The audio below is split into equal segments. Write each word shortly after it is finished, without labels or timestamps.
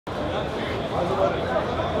Also Leute,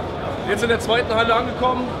 jetzt in der zweiten Halle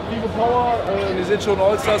angekommen, FIBO Power. Wir sind schon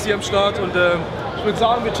Allstars hier am Start und ich würde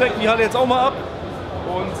sagen, wir checken die Halle jetzt auch mal ab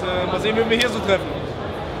und mal sehen, wen wir hier so treffen.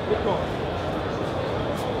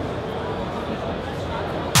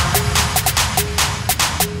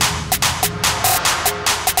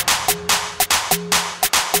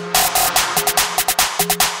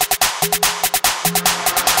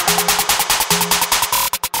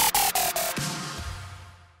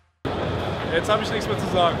 Jetzt habe ich nichts mehr zu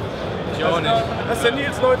sagen. Ich auch nicht. Das ist der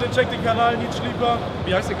Nils, Leute. Checkt den Kanal, Nils Schlieper.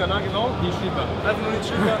 Wie heißt der Kanal genau? Nils Schlieper. Einfach nur Nils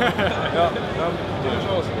Schlieper. Ja, gut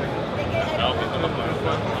aus. Ja, auf jeden Fall nochmal.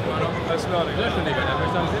 Alles klar, Digga. Sehr schön, Digga. Dann würde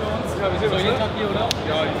ich sagen, sehen wir uns. Ja, wir sehen uns, jeden ne? Tag hier, oder?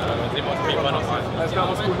 Ja, dann sehen wir uns auf jeden Fall noch mal. Alles klar,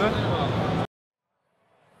 mach's gut, ne?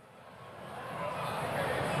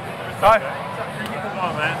 Hi. Come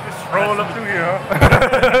on, man. Just roll up through here, huh?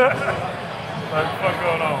 What the fuck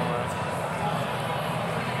going on, man?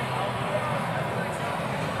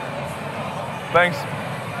 Thanks.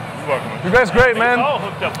 You're welcome. You guys great, man. He's all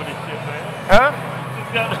hooked up with this shit, man. Huh?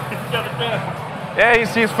 He's got a camera. Yeah,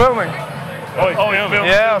 he's filming. Oh, he's filming?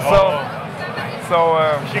 Yeah, so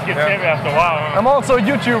Shit gets yeah. heavy after a while, huh? I'm also a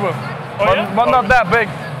YouTuber, yeah? but not that big.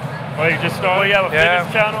 Oh, you just started? You have a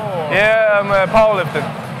fitness channel? Or? Yeah, I'm powerlifting.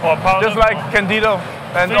 Oh, powerlifting? Just like Candido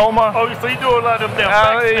and so Omar. Oh, so you do a lot of them damn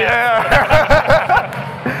back snaps. Yeah.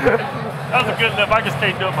 That was a good enough. I just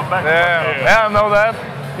can't do it my back. Yeah, I know that.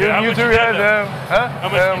 Yeah, you too, yeah. Huh? How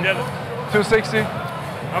much you did it? 260.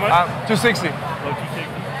 How much? 260. Oh,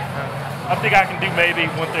 260. I think I can do maybe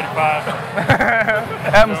 135.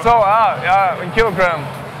 In kilogram.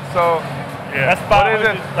 So yeah, that's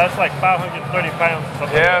 500. That's like 530 pounds. Or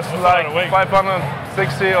something. Yeah, it's like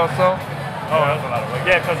 560 or so. Oh, that's a lot of weight.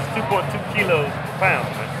 Yeah, because it's 2.2 kilos per pound.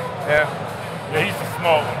 Man. Yeah. Yeah, he's a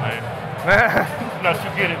small one, man. Not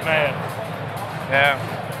too good at math. Yeah.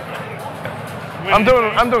 I'm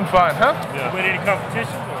doing fine, huh? Yeah. You win any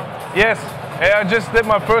competitions? Or? Yes. Yeah, I just did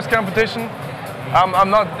my first competition. I'm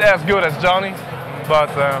not as good as Johnny, but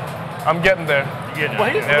I'm getting there. Well,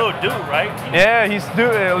 he's a little dude, right? Yeah, he's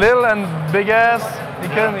little and big ass. He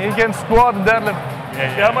can squat and deadlift.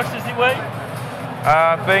 Yeah. How much does he weigh?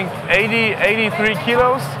 I think 83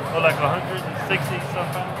 kilos. Or like 160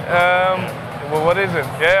 something? Well, what is it?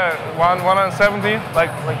 Yeah, 170,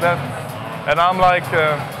 like that. And I'm like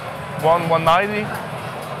 190. Yeah.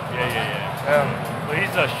 Well,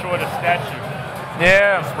 he's a shorter stature.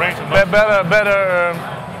 Yeah, better.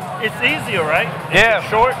 It's easier, right? Yeah. It's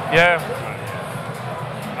short? Yeah.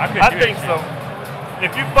 I think so.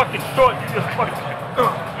 If you fucking short, you just fucking... You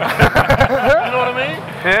know what I mean?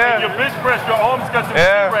 Yeah. And your bench press, your arms got some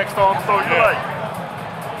T-Rex on them, so you're like...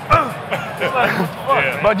 It's like, what the fuck,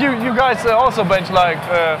 man? But you guys also bench like...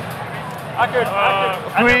 I could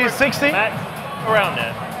 360? Around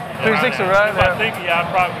that. 360, right? If I think, I'd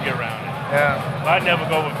probably get around it. Yeah. But I'd never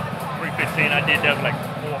go with 315. I did that with like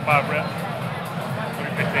 4 or 5 reps.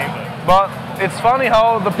 315. But it's funny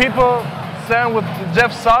how the people stand with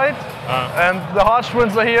Jeff's side and the hard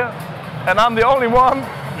twins are here, and I'm the only one.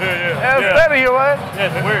 Yeah. Steady here, right? Yeah,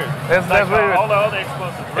 it's weird. That's weird. All the other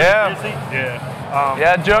explosives really busy.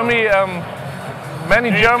 Yeah. Germany.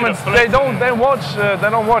 Many Germans they don't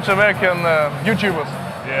watch American YouTubers.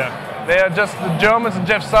 Yeah. They are just the Germans and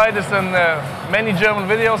Jeff Sidis and many German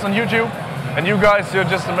videos on YouTube. And you guys, you're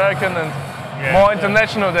just American and more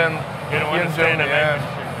international than here in Germany.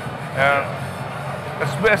 Yeah.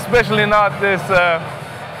 Especially not this. Like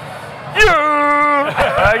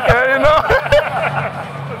you know.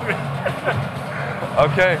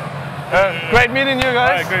 Okay. Great meeting you guys.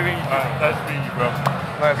 All right, great meeting you. Nice meeting you, bro.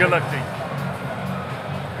 Nice. Good luck to you.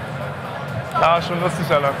 Ja, schon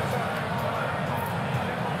lustig, Alter.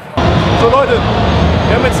 So Leute,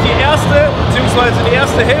 wir haben jetzt die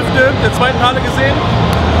erste Hälfte der zweiten Halle gesehen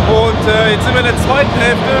und jetzt sind wir in der zweiten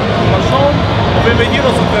Hälfte. Mal schauen, ob wir hier noch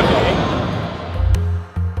so treffen.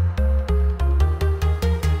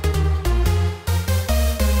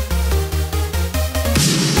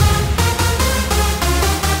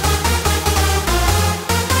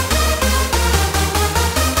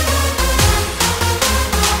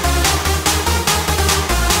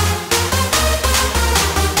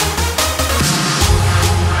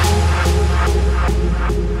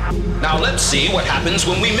 Now let's see what happens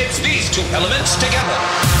when we mix these two elements together.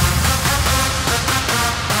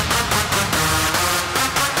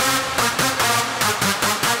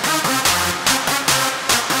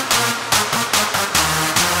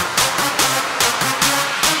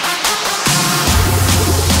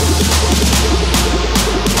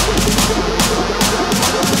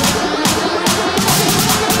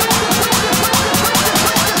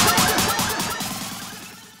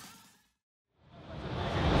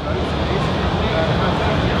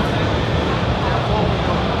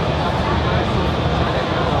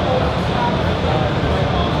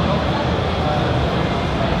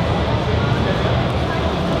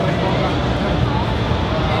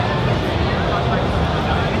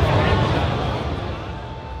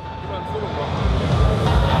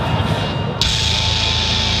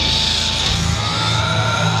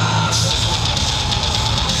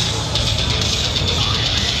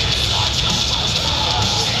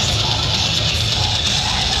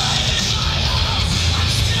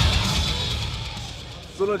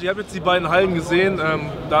 Leute, ihr habt jetzt die beiden Hallen gesehen.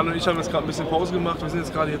 Dan und ich haben jetzt gerade ein bisschen Pause gemacht. Wir sind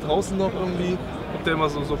jetzt gerade hier draußen noch irgendwie. Habt ihr immer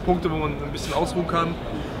so Punkte, wo man ein bisschen ausruhen kann.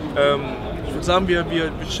 Ich würde sagen, wir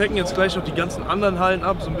checken jetzt gleich noch die ganzen anderen Hallen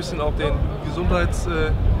ab, so ein bisschen auch den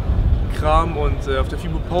Gesundheitskram und auf der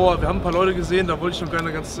FIBO Power. Wir haben ein paar Leute gesehen, da wollte ich noch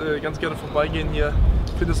gerne ganz gerne vorbeigehen hier.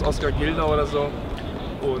 Fitness Oscar Gilder oder so.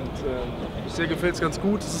 Und bisher gefällt es ganz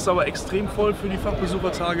gut. Es ist aber extrem voll für die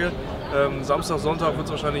Fachbesuchertage. Samstag, Sonntag wird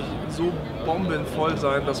es wahrscheinlich so bombenvoll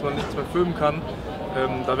sein, dass man nichts mehr filmen kann.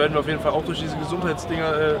 Da werden wir auf jeden Fall auch durch diese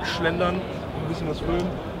Gesundheitsdinger schlendern und ein bisschen was filmen.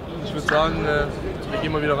 Und ich würde sagen, wir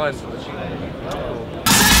gehen mal wieder rein. 3,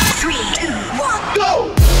 2, 1, go!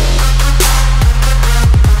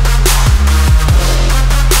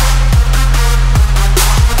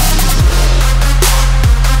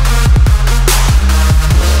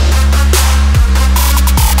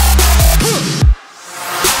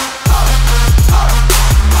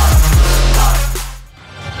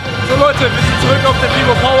 Leute, wir sind zurück auf der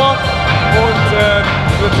FIBO Power und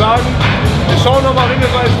ich würde sagen, wir schauen nochmal, wen wir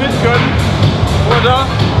so alles finden können. Oder?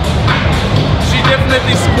 She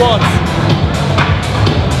definitely squats.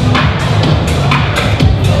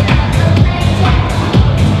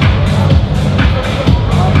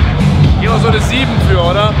 Gehen wir so eine 7 für,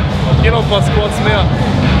 oder? Gehen noch ein paar Squats mehr.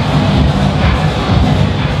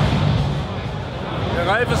 Der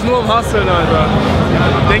Ralf ist nur am Hustlen, Alter.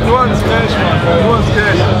 Denk nur ans Cash, Mann. Nur ans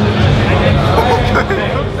Cash.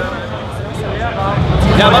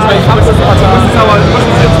 Ja, warte mal, das ist jetzt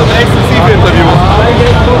so ein Exklusivinterview.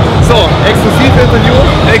 So, Exklusivinterview.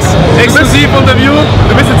 Exklusivinterview.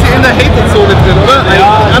 Du bist jetzt hier in der Hater-Zone drin, oder?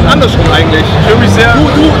 Ja. Andersrum eigentlich. Ich fühle mich sehr.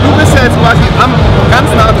 Du bist ja jetzt quasi ganz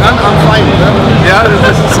nah dran am Feind, ne? Ja,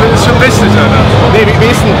 das ist schon richtig, Alter. Nee,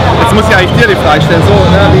 wie ist denn, jetzt muss ich eigentlich dir die Frage stellen, so,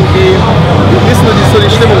 ne, wie ist denn so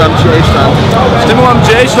die Stimmung am GA-Stand? Stimmung am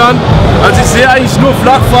GA-Stand? Also ich sehe eigentlich nur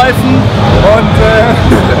Flachpfeifen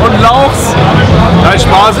und Lauchs. Nein,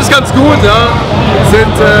 Spaß, ist ganz gut, ja.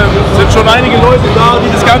 Sind schon einige Leute da,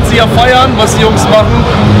 die das Ganze hier feiern, was die Jungs machen.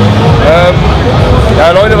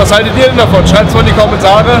 Ja Leute, was haltet ihr denn davon? Schreibt es mal in die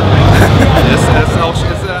Kommentare. Es ist auch